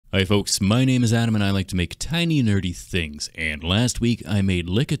Hi folks, my name is Adam and I like to make tiny nerdy things, and last week I made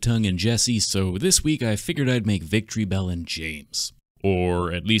Lickitung and Jesse, so this week I figured I'd make Victreebel and James.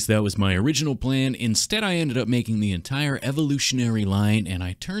 Or at least that was my original plan. Instead I ended up making the entire evolutionary line and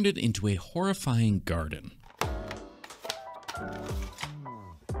I turned it into a horrifying garden.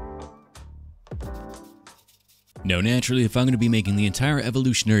 Now naturally, if I'm going to be making the entire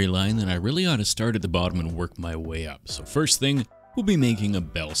evolutionary line, then I really ought to start at the bottom and work my way up. So first thing, we'll be making a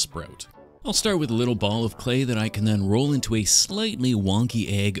bell sprout. I'll start with a little ball of clay that I can then roll into a slightly wonky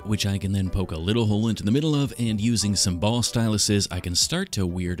egg, which I can then poke a little hole into the middle of, and using some ball styluses, I can start to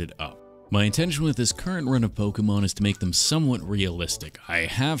weird it up. My intention with this current run of Pokemon is to make them somewhat realistic. I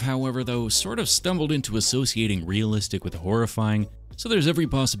have, however, though, sort of stumbled into associating realistic with horrifying, so there's every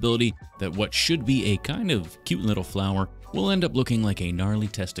possibility that what should be a kind of cute little flower will end up looking like a gnarly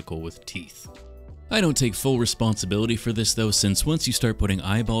testicle with teeth. I don't take full responsibility for this though, since once you start putting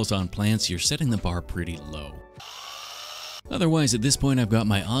eyeballs on plants, you're setting the bar pretty low. Otherwise, at this point I've got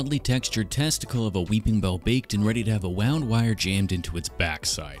my oddly textured testicle of a Weepinbell baked and ready to have a wound wire jammed into its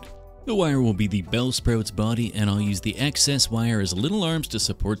backside. The wire will be the bell sprout's body, and I'll use the excess wire as little arms to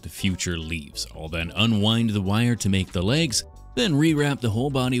support the future leaves. I'll then unwind the wire to make the legs, then rewrap the whole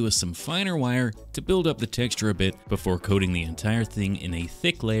body with some finer wire to build up the texture a bit before coating the entire thing in a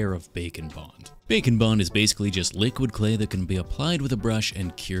thick layer of Bacon Bond. Bacon Bond is basically just liquid clay that can be applied with a brush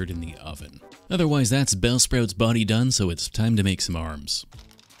and cured in the oven. Otherwise, that's bell sprout's body done, so it's time to make some arms.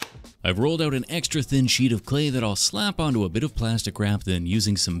 I've rolled out an extra thin sheet of clay that I'll slap onto a bit of plastic wrap, then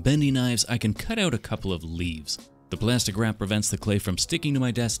using some bendy knives I can cut out a couple of leaves. The plastic wrap prevents the clay from sticking to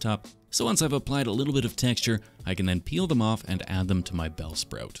my desktop, so once I've applied a little bit of texture, I can then peel them off and add them to my bell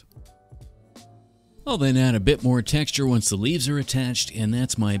sprout. I'll then add a bit more texture once the leaves are attached, and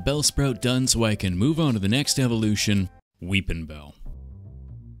that's my bell sprout done, so I can move on to the next evolution, Weepinbell.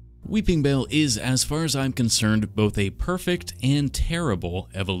 Weepinbell is, as far as I'm concerned, both a perfect and terrible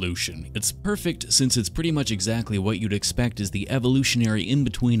evolution. It's perfect since it's pretty much exactly what you'd expect as the evolutionary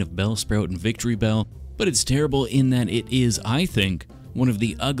in-between of Bellsprout and Victreebel, but it's terrible in that it is, I think, one of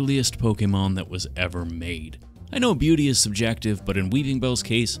the ugliest Pokemon that was ever made. I know beauty is subjective, but in Weepinbell's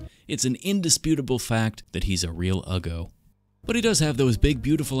case, it's an indisputable fact that he's a real uggo. But he does have those big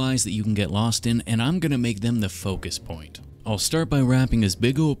beautiful eyes that you can get lost in, and I'm gonna make them the focus point. I'll start by wrapping his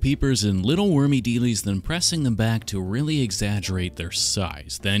big ol' peepers in little wormy dealies, then pressing them back to really exaggerate their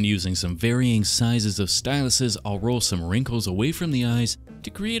size. Then using some varying sizes of styluses, I'll roll some wrinkles away from the eyes to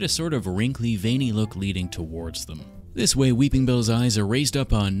create a sort of wrinkly, veiny look leading towards them. This way, Weepinbell's eyes are raised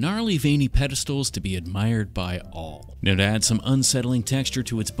up on gnarly, veiny pedestals to be admired by all. Now to add some unsettling texture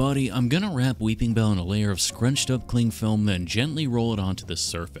to its body, I'm gonna wrap Weepinbell in a layer of scrunched up cling film, then gently roll it onto the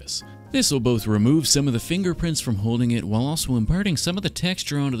surface. This will both remove some of the fingerprints from holding it, while also imparting some of the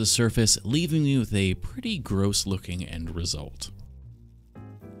texture onto the surface, leaving me with a pretty gross looking end result.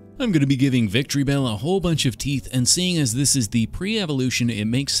 I'm going to be giving Victreebel a whole bunch of teeth, and seeing as this is the pre-evolution, it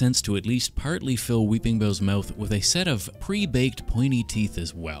makes sense to at least partly fill Weepinbell's mouth with a set of pre-baked pointy teeth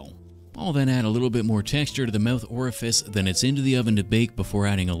as well. I'll then add a little bit more texture to the mouth orifice, then it's into the oven to bake before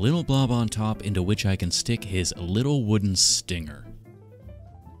adding a little blob on top into which I can stick his little wooden stinger.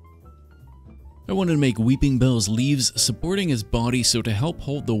 I wanted to make Weepinbell's leaves supporting his body, so to help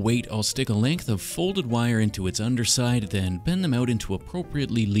hold the weight, I'll stick a length of folded wire into its underside, then bend them out into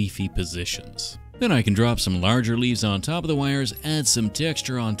appropriately leafy positions. Then I can drop some larger leaves on top of the wires, add some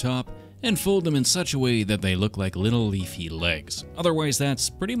texture on top, and fold them in such a way that they look like little leafy legs. Otherwise, that's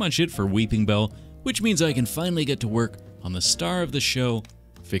pretty much it for Weepinbell, which means I can finally get to work on the star of the show,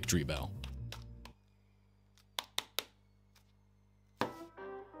 Victreebel.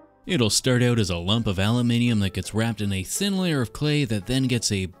 It'll start out as a lump of aluminium that gets wrapped in a thin layer of clay that then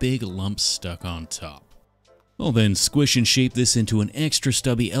gets a big lump stuck on top. I'll then squish and shape this into an extra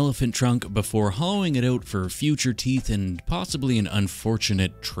stubby elephant trunk before hollowing it out for future teeth and possibly an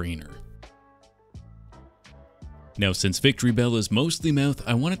unfortunate trainer. Now, since Victreebel is mostly mouth,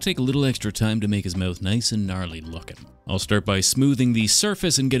 I want to take a little extra time to make his mouth nice and gnarly looking. I'll start by smoothing the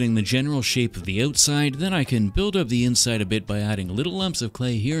surface and getting the general shape of the outside, then I can build up the inside a bit by adding little lumps of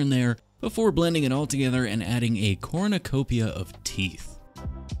clay here and there, before blending it all together and adding a cornucopia of teeth.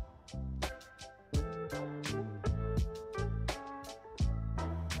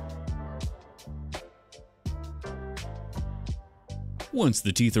 Once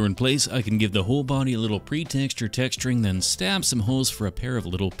the teeth are in place, I can give the whole body a little pre-texture texturing, then stab some holes for a pair of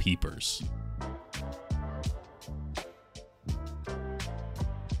little peepers.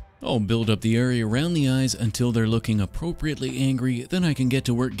 I'll build up the area around the eyes until they're looking appropriately angry, then I can get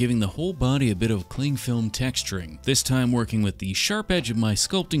to work giving the whole body a bit of cling film texturing, this time working with the sharp edge of my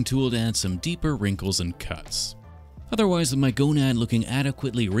sculpting tool to add some deeper wrinkles and cuts. Otherwise, with my gonad looking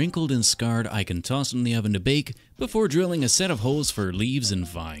adequately wrinkled and scarred, I can toss it in the oven to bake before drilling a set of holes for leaves and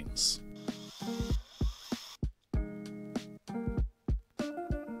vines.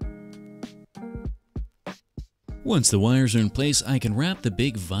 Once the wires are in place, I can wrap the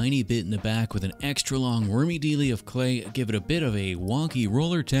big viney bit in the back with an extra long wormy dealy of clay, give it a bit of a wonky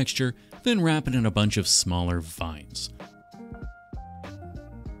roller texture, then wrap it in a bunch of smaller vines.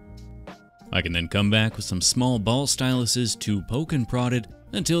 I can then come back with some small ball styluses to poke and prod it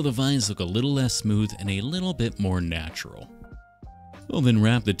until the vines look a little less smooth and a little bit more natural. I'll then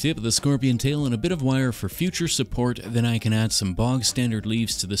wrap the tip of the scorpion tail in a bit of wire for future support, then I can add some bog standard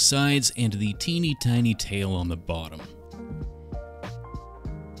leaves to the sides and the teeny tiny tail on the bottom.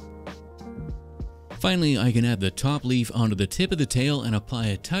 Finally, I can add the top leaf onto the tip of the tail and apply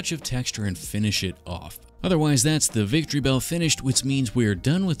a touch of texture and finish it off. Otherwise, that's the Victreebel finished, which means we're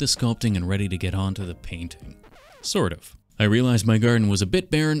done with the sculpting and ready to get on to the painting. Sort of. I realized my garden was a bit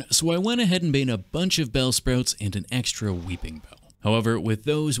barren, so I went ahead and made a bunch of bell sprouts and an extra Weepinbell. However, with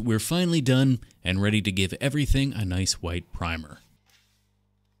those, we're finally done and ready to give everything a nice white primer.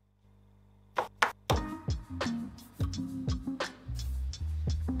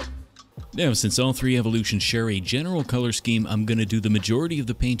 Now, since all three evolutions share a general color scheme, I'm going to do the majority of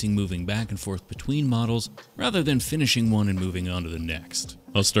the painting moving back and forth between models, rather than finishing one and moving on to the next.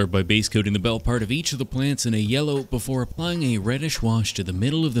 I'll start by base coating the bell part of each of the plants in a yellow before applying a reddish wash to the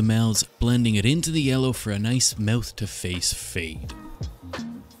middle of the mouths, blending it into the yellow for a nice mouth-to-face fade.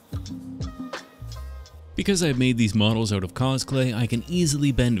 Because I've made these models out of Cosclay, I can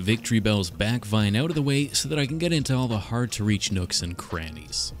easily bend Victreebel's back vine out of the way so that I can get into all the hard-to-reach nooks and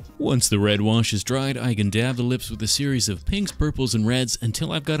crannies. Once the red wash is dried, I can dab the lips with a series of pinks, purples, and reds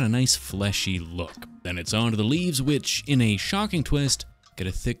until I've got a nice fleshy look. Then it's on to the leaves, which, in a shocking twist, get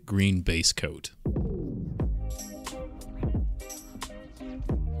a thick green base coat.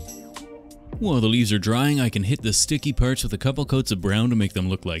 While the leaves are drying, I can hit the sticky parts with a couple coats of brown to make them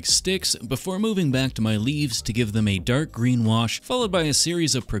look like sticks, before moving back to my leaves to give them a dark green wash, followed by a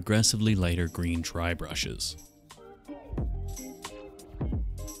series of progressively lighter green dry brushes.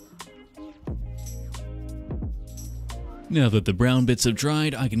 Now that the brown bits have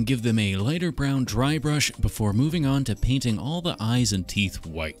dried, I can give them a lighter brown dry brush before moving on to painting all the eyes and teeth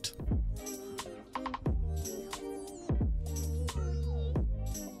white.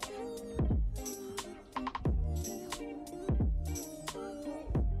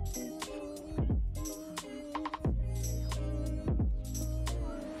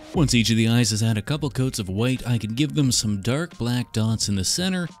 Once each of the eyes has had a couple coats of white, I can give them some dark black dots in the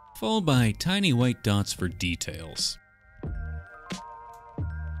center, followed by tiny white dots for details.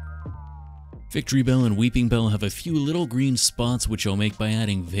 Victreebel and Weepinbell have a few little green spots which I'll make by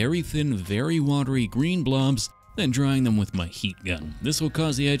adding very thin, very watery green blobs, then drying them with my heat gun. This will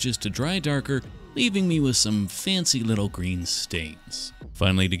cause the edges to dry darker, leaving me with some fancy little green stains.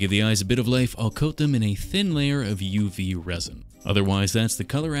 Finally, to give the eyes a bit of life, I'll coat them in a thin layer of UV resin. Otherwise, that's the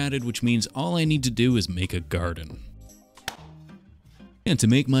color added, which means all I need to do is make a garden. And to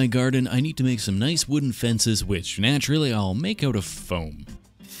make my garden, I need to make some nice wooden fences, which naturally I'll make out of foam.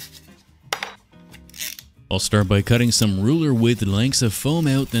 I'll start by cutting some ruler width lengths of foam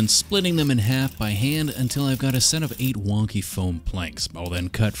out, then splitting them in half by hand until I've got a set of 8 wonky foam planks. I'll then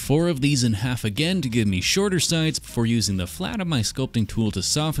cut 4 of these in half again to give me shorter sides before using the flat of my sculpting tool to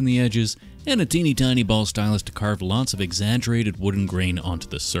soften the edges and a teeny tiny ball stylus to carve lots of exaggerated wooden grain onto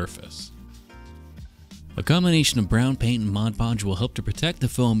the surface. A combination of brown paint and Mod Podge will help to protect the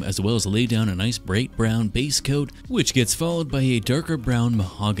foam as well as lay down a nice bright brown base coat, which gets followed by a darker brown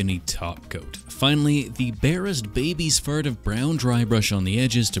mahogany top coat. Finally, the barest baby's fart of brown dry brush on the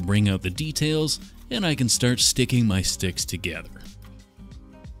edges to bring out the details, and I can start sticking my sticks together.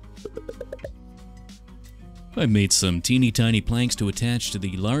 I've made some teeny tiny planks to attach to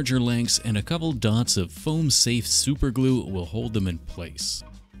the larger lengths, and a couple dots of foam safe super glue will hold them in place.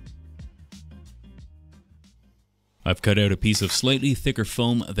 I've cut out a piece of slightly thicker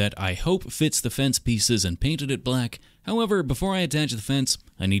foam that I hope fits the fence pieces and painted it black. However, before I attach the fence,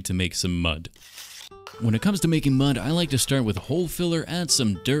 I need to make some mud. When it comes to making mud, I like to start with hole filler, add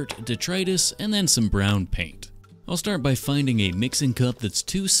some dirt, detritus, and then some brown paint. I'll start by finding a mixing cup that's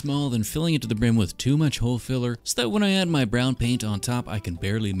too small, then filling it to the brim with too much hole filler, so that when I add my brown paint on top, I can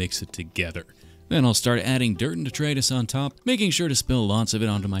barely mix it together. Then I'll start adding dirt and detritus on top, making sure to spill lots of it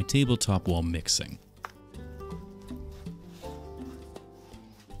onto my tabletop while mixing.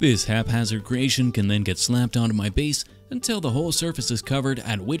 This haphazard creation can then get slapped onto my base until the whole surface is covered,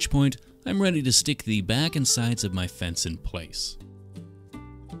 at which point I'm ready to stick the back and sides of my fence in place.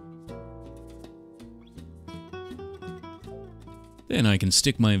 Then I can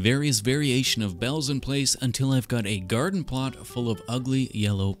stick my various variation of bells in place until I've got a garden plot full of ugly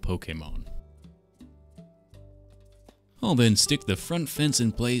yellow Pokemon. I'll then stick the front fence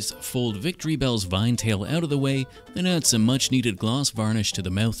in place, fold Victreebel's vine tail out of the way, then add some much needed gloss varnish to the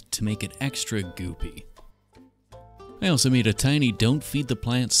mouth to make it extra goopy. I also made a tiny "Don't Feed the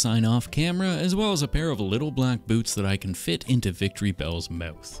Plants" sign off camera, as well as a pair of little black boots that I can fit into Victreebel's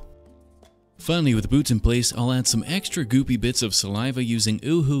mouth. Finally, with the boots in place, I'll add some extra goopy bits of saliva using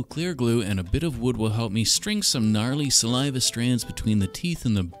Oohoo clear glue, and a bit of wood will help me string some gnarly saliva strands between the teeth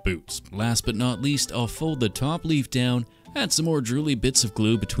and the boots. Last but not least, I'll fold the top leaf down, add some more drooly bits of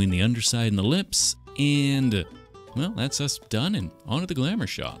glue between the underside and the lips, and, well, that's us done, and on to the Glamour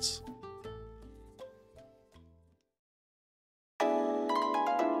Shots.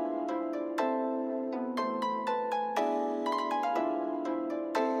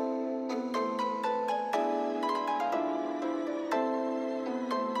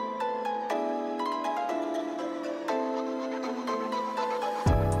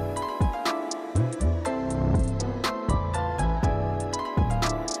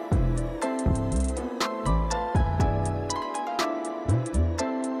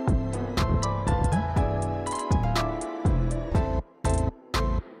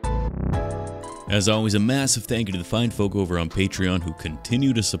 As always, a massive thank you to the fine folk over on Patreon who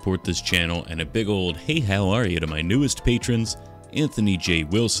continue to support this channel, and a big old "hey, how are you" to my newest patrons: Anthony J.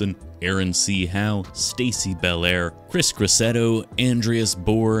 Wilson, Aaron C. Howe, Stacy Belair, Chris Grassetto, Andreas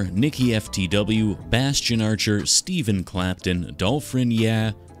Bohr, Nikki FTW, Bastion Archer, Stephen Clapton, Dolphin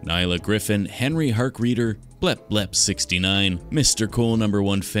Ya, Nyla Griffin, Henry Harkreader, Blep69, Mr. Cole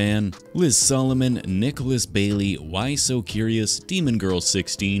 #1 Fan, Liz Solomon, Nicholas Bailey, Why So Curious, Demon Girl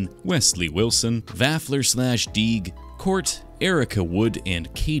 16, Wesley Wilson, Vaffler/Deeg, Court, Erica Wood,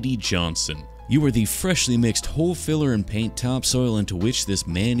 and Katie Johnson. You are the freshly mixed hole filler and paint topsoil into which this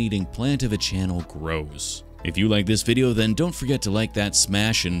man-eating plant of a channel grows. If you like this video, then don't forget to like that,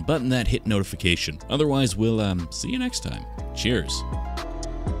 smash, and button that hit notification. Otherwise, we'll see you next time. Cheers.